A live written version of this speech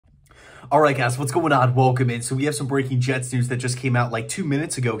All right, guys, what's going on? Welcome in. So we have some breaking Jets news that just came out like 2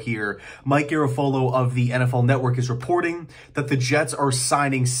 minutes ago here. Mike Garafolo of the NFL Network is reporting that the Jets are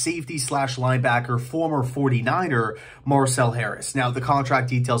signing safety/linebacker, former 49er, Marcell Harris. Now, the contract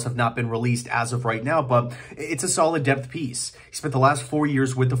details have not been released as of right now, but it's a solid depth piece. He spent the last 4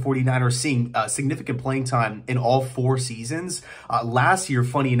 years with the 49ers, seeing significant playing time in all 4 seasons. Last year,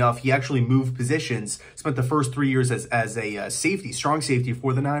 funny enough, he actually moved positions, spent the first 3 years as a safety, strong safety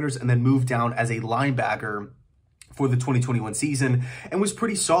for the Niners, and then moved down as a linebacker for the 2021 season and was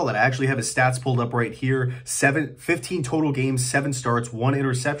pretty solid. I actually have his stats pulled up right here. 15 total games, 7 starts, 1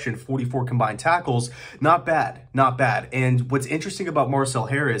 interception, 44 combined tackles. Not bad, not bad. And what's interesting about Marcell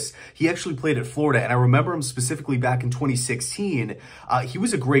Harris, he actually played at Florida, and I remember him specifically back in 2016. He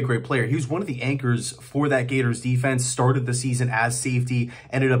was a great player. He was one of the anchors for that Gators defense, started the season as safety,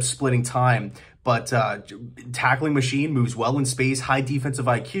 ended up splitting time. But tackling machine, moves well in space, high defensive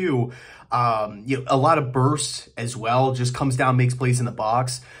IQ, a lot of burst as well, just comes down, makes plays in the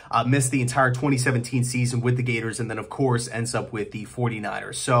box, missed the entire 2017 season with the Gators, and then, of course, ends up with the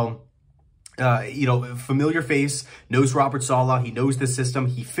 49ers. So, familiar face, knows Robert Saleh, he knows the system,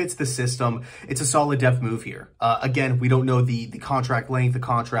 he fits the system. It's a solid depth move here. Again, we don't know the contract length, the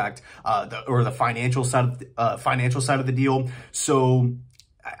contract, or the financial side of the deal. So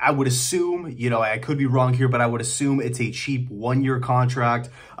I would assume, I could be wrong here, but I would assume it's a cheap 1-year contract,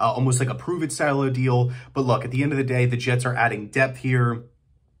 almost like a prove-it style of deal. But look, at the end of the day, the Jets are adding depth here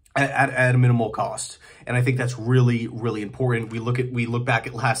at a minimal cost. And I think that's really, really important. We look back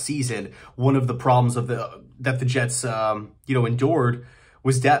at last season, one of the problems that the Jets, endured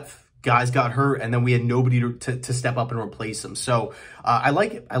was depth. Guys got hurt, and then we had nobody to step up and replace them. So I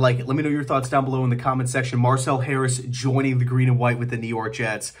like it. Let me know your thoughts down below in the comment section. Marcell Harris joining the green and white with the New York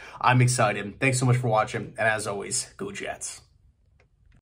Jets. I'm excited. Thanks so much for watching. And as always, go Jets.